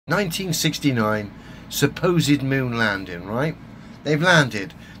1969, supposed moon landing, right? They've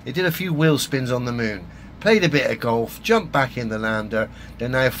landed. They did a few wheel spins on the moon, played a bit of golf, jumped back in the lander. They're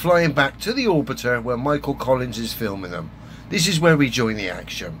now flying back to the orbiter where Michael Collins is filming them. This is where we join the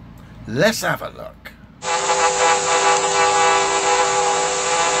action. Let's have a look.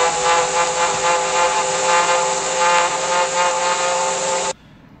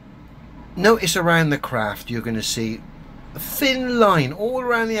 Notice around the craft you're going to see a thin line all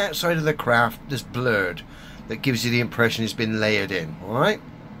around the outside of the craft that's blurred, that gives you the impression it's been layered in, alright?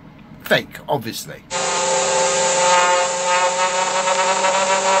 Fake, obviously.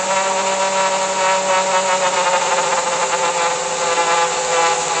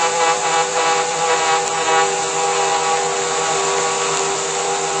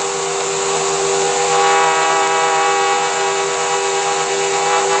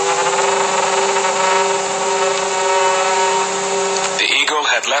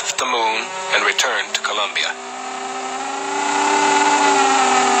 Left the moon and returned to Columbia.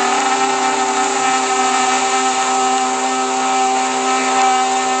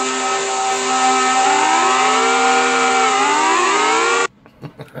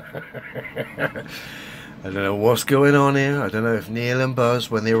 I don't know what's going on here. I don't know if Neil and Buzz,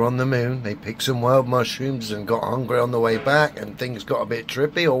 when they were on the moon, they picked some wild mushrooms and got hungry on the way back and things got a bit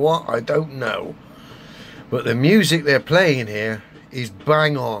trippy or what. I don't know. But the music they're playing here is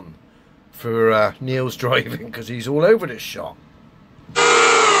bang on for Neil's driving, because he's all over this shot.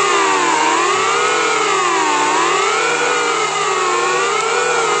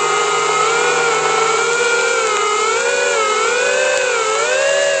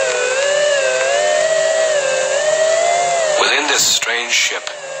 Within this strange ship,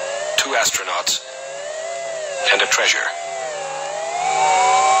 2 astronauts and a treasure.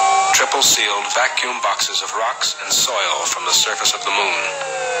 Triple sealed vacuum boxes of rocks and soil from the surface of the moon.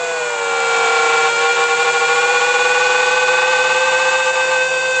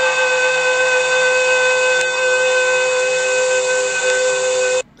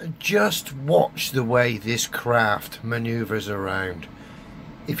 Just watch the way this craft maneuvers around.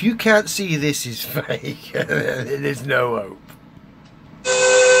 If you can't see this is fake, there's no hope.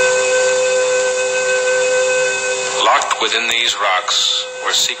 Locked within these rocks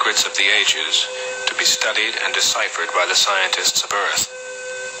were secrets of the ages, to be studied and deciphered by the scientists of Earth.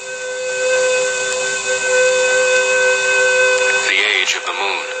 The age of the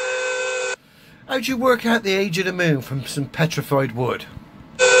moon. How'd you work out the age of the moon from some petrified wood?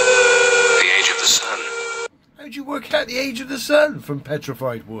 The age of the sun. How'd you work out the age of the sun from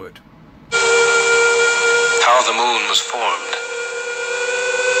petrified wood? How the moon was formed.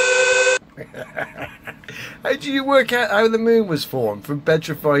 How do you work out how the moon was formed from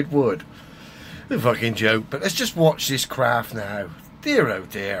petrified wood? A fucking joke, but let's just watch this craft now. Dear oh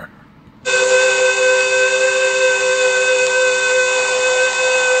dear.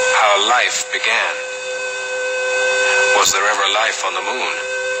 How life began. Was there ever life on the moon?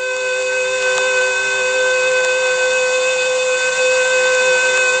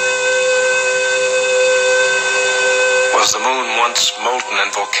 Was the moon once molten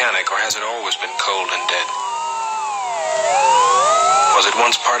and volcanic, or has it always been cold and dead? Was it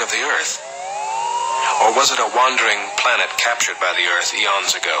once part of the Earth? Or was it a wandering planet captured by the Earth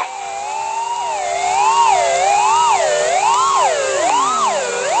eons ago?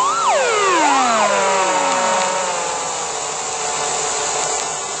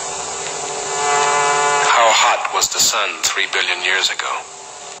 How hot was the sun 3 billion years ago?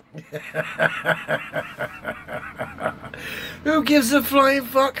 Who gives a flying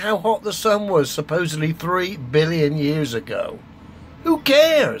fuck how hot the sun was supposedly 3 billion years ago? Who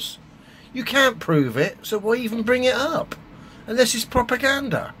cares? You can't prove it, so why even bring it up? Unless it's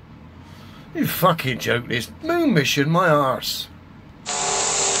propaganda. You fucking joke this. Moon mission, my arse.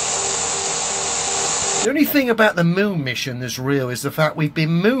 The only thing about the moon mission that's real is the fact we've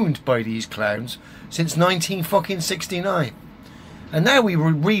been mooned by these clowns since 1969. And now we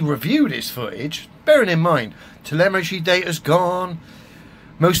re-review this footage, bearing in mind, telemetry data's gone,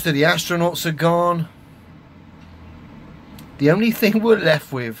 most of the astronauts are gone. The only thing we're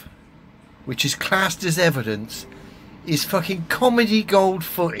left with, which is classed as evidence, is fucking comedy gold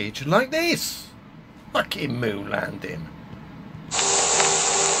footage like this. Fucking moon landing.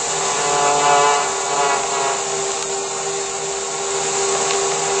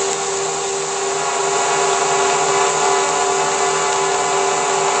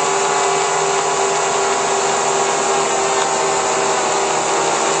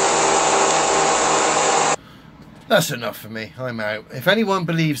 That's enough for me. I'm out. If anyone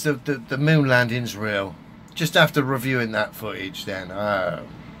believes the moon landing's real, just after reviewing that footage, then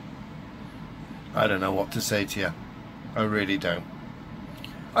I don't know what to say to you. I really don't.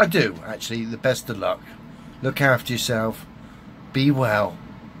 I do, actually. The best of luck. Look after yourself. Be well.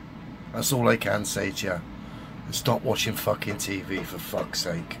 That's all I can say to you. And stop watching fucking TV, for fuck's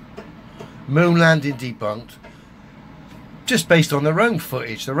sake. Moon landing debunked. Just based on their own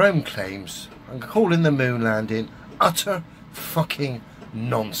footage, their own claims. I'm calling the moon landing utter fucking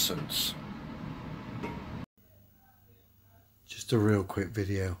nonsense. Just a real quick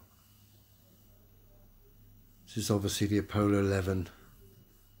video. This is obviously the Apollo 11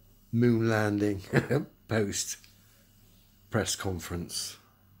 moon landing post press conference.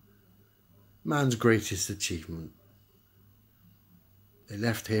 Man's greatest achievement. They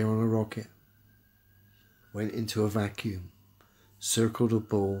left here on a rocket, went into a vacuum, circled a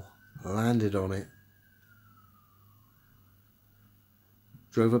ball, landed on it,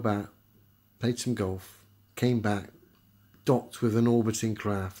 drove about, played some golf, came back, docked with an orbiting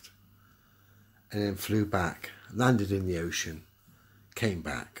craft, and then flew back, landed in the ocean, came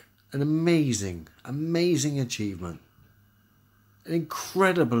back. An amazing, amazing achievement. An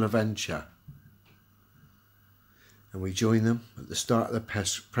incredible adventure. And we join them at the start of the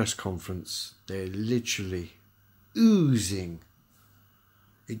press conference. They're literally oozing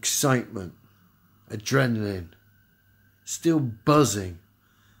excitement, adrenaline, still buzzing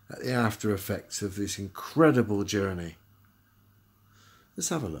at the after effects of this incredible journey. Let's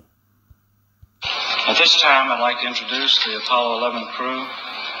have a look. At this time, I'd like to introduce the Apollo 11 crew,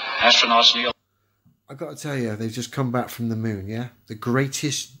 astronauts Neil. I've got to tell you, they've just come back from the moon, yeah? The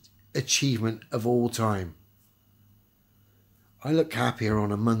greatest achievement of all time. I look happier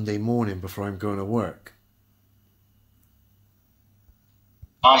on a Monday morning before I'm going to work.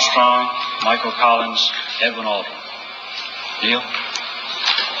 Armstrong, Michael Collins, Edwin Aldrin. Neil?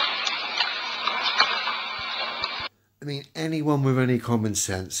 I mean, anyone with any common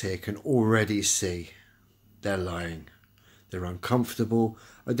sense here can already see they're lying. They're uncomfortable.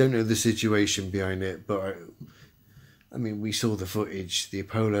 I don't know the situation behind it, but I mean, we saw the footage. The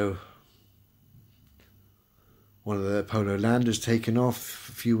Apollo, one of the Apollo landers taken off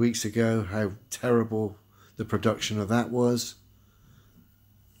a few weeks ago, how terrible the production of that was.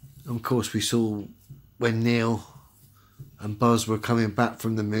 And of course, we saw when Neil and Buzz were coming back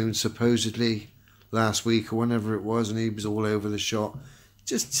from the moon, supposedly last week or whenever it was, and he was all over the shot.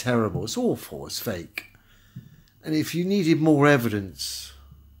 Just terrible. It's awful. It's fake. And if you needed more evidence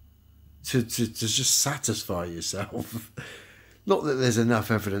to just satisfy yourself, not that there's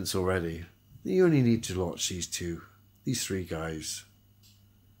enough evidence already, you only need to watch these three guys.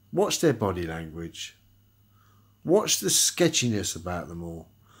 Watch their body language. Watch the sketchiness about them all.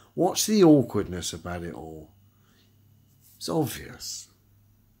 Watch the awkwardness about it all. It's obvious.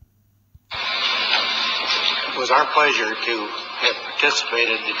 It was our pleasure to have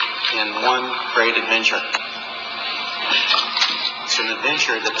participated in one great adventure. It's an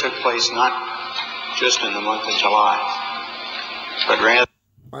adventure that took place not just in the month of July, but rather...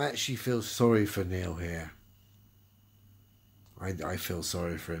 I actually feel sorry for Neil here. I feel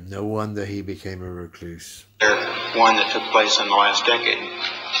sorry for him. No wonder he became a recluse. One that took place in the last decade.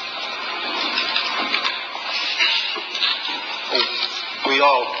 We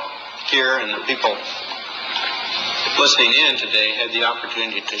all here and the people listening in today had the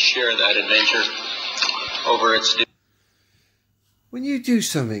opportunity to share that adventure over its... When you do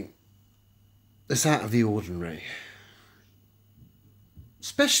something that's out of the ordinary,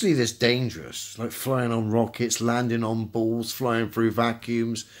 especially this dangerous, like flying on rockets, landing on balls, flying through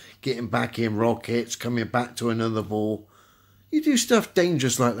vacuums, getting back in rockets, coming back to another ball. You do stuff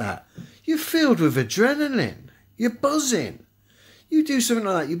dangerous like that, you're filled with adrenaline. You're buzzing. You do something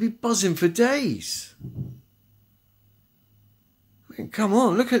like that, you'd be buzzing for days. I mean, come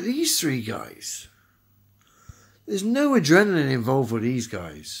on, look at these three guys. There's no adrenaline involved with these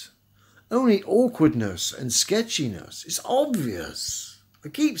guys. Only awkwardness and sketchiness. It's obvious. I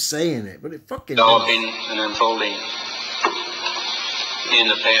keep saying it, but it fucking developing is. And unfolding in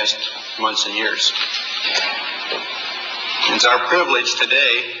the past months and years. It's our privilege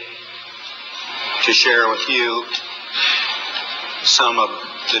today to share with you some of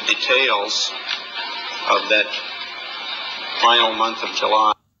the details of that final month of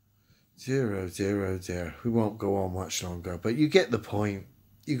July. Dear, oh dear, oh dear. We won't go on much longer, but you get the point.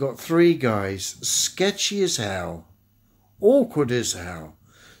 You got three guys, sketchy as hell, awkward as hell,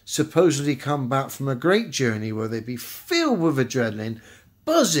 supposedly come back from a great journey where they'd be filled with adrenaline,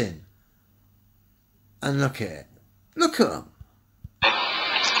 buzzing. And look at it. Look at them.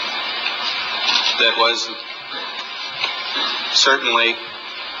 That was certainly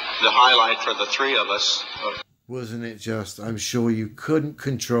the highlight for the three of us. Wasn't it just? I'm sure you couldn't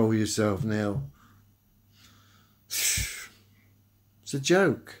control yourself, Neil. It's a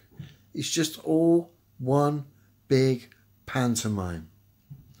joke. It's just all one big pantomime.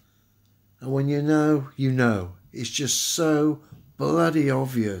 And when you know, you know. It's just so bloody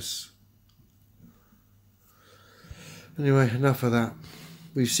obvious. Anyway, enough of that.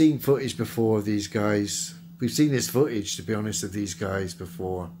 We've seen footage before of these guys. We've seen this footage, to be honest, of these guys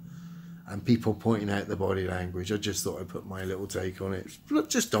before. And people pointing out the body language. I just thought I'd put my little take on it. It's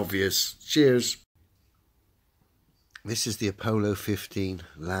just obvious. Cheers. This is the Apollo 15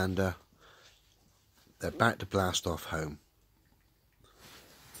 lander. They're about to blast off home.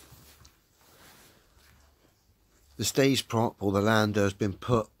 The stage prop, or the lander, has been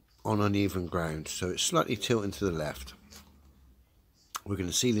put on uneven ground, so it's slightly tilting to the left. We're going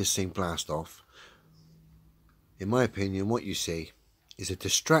to see this thing blast off. In my opinion, what you see is a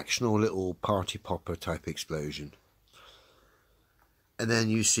distractional little party popper type explosion. And then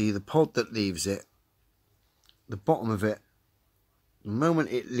you see the pod that leaves it, the bottom of it, the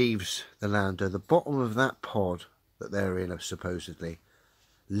moment it leaves the lander, the bottom of that pod that they're in supposedly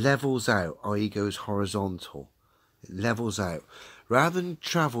levels out, i.e. goes horizontal. It levels out. Rather than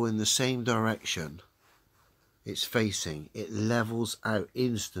travel in the same direction it's facing, it levels out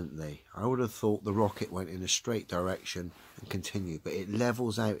instantly. I would have thought the rocket went in a straight direction and continued, but it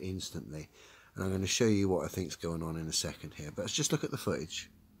levels out instantly. And I'm going to show you what I think's going on in a second here. But let's just look at the footage.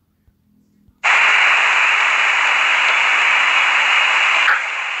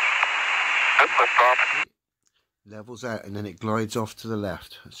 Levels out and then it glides off to the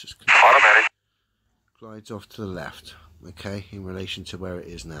left. Let's just automatic. Glides off to the left, okay, in relation to where it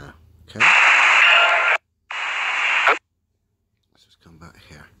is now. Okay. Let's just come back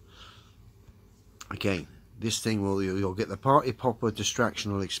here. Again, this thing will, you'll get the party popper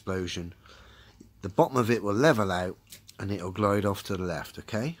distractional explosion. The bottom of it will level out and it'll glide off to the left,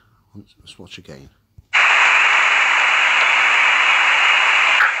 okay? Let's watch again.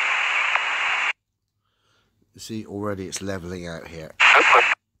 You see, already it's leveling out here.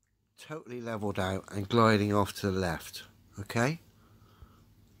 Totally leveled out and gliding off to the left, okay?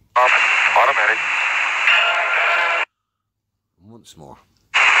 Automatic. Once more.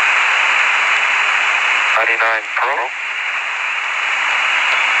 99 Pro.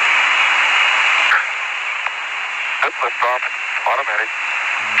 Liftoff. Automatic.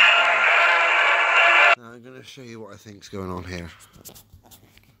 Now I'm going to show you what I think's going on here.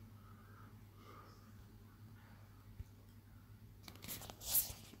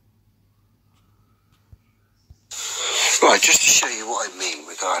 Right, just to show you what I mean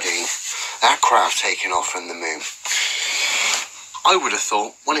regarding that craft taking off from the moon. I would have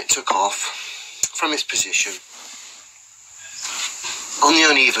thought when it took off from its position on the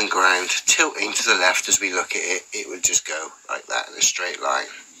uneven ground, tilting to the left as we look at it, it would just go like that in a straight line.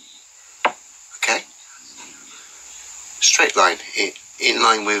 Okay? Straight line, in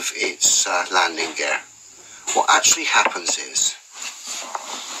line with its landing gear. What actually happens is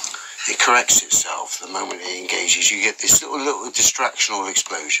it corrects itself the moment it engages. You get this little distractional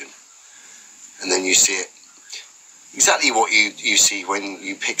explosion, and then you see it exactly what you see when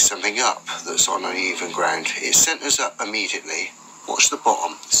you pick something up that's on uneven ground. It centers up immediately. Watch the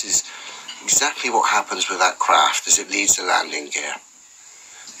bottom. This is exactly what happens with that craft as it leaves the landing gear.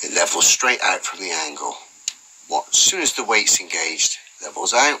 It levels straight out from the angle. As soon as the weight's engaged,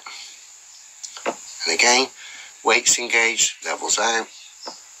 levels out. And again, weight's engaged, levels out.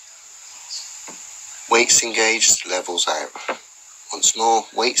 Weight's engaged, levels out. Once more,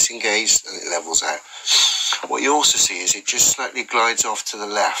 weight's engaged and it levels out. What you also see is it just slightly glides off to the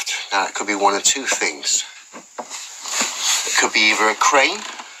left. Now it could be one of two things. It could be either a crane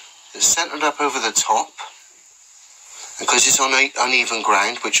that's centered up over the top, and because it's on uneven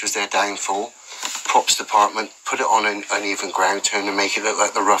ground, which was their downfall, props department put it on an uneven ground, trying to make it look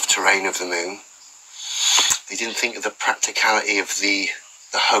like the rough terrain of the moon. They didn't think of the practicality of the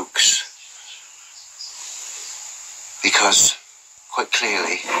hoax, because quite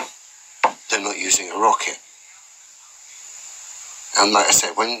clearly they're not using a rocket. And like I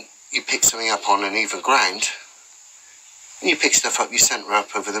said, when you pick something up on uneven ground, when you pick stuff up, you center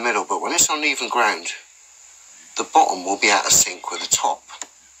up over the middle, but when it's on even ground, the bottom will be out of sync with the top.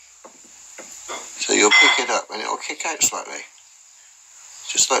 So you'll pick it up and it'll kick out slightly,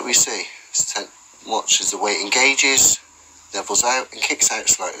 just like we see. Watch as the weight engages, levels out and kicks out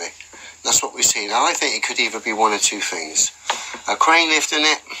slightly. That's what we see. Now I think it could either be one of two things. A crane lifting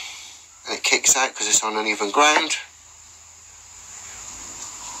it and it kicks out because it's on uneven ground,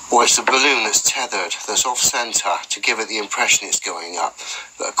 or it's a balloon that's tethered, that's off centre to give it the impression it's going up.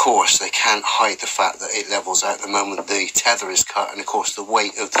 But of course they can't hide the fact that it levels out the moment the tether is cut, and of course the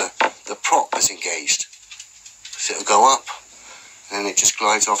weight of the prop is engaged. Because it'll go up, and then it just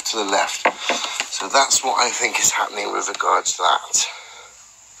glides off to the left. So that's what I think is happening with regards to that.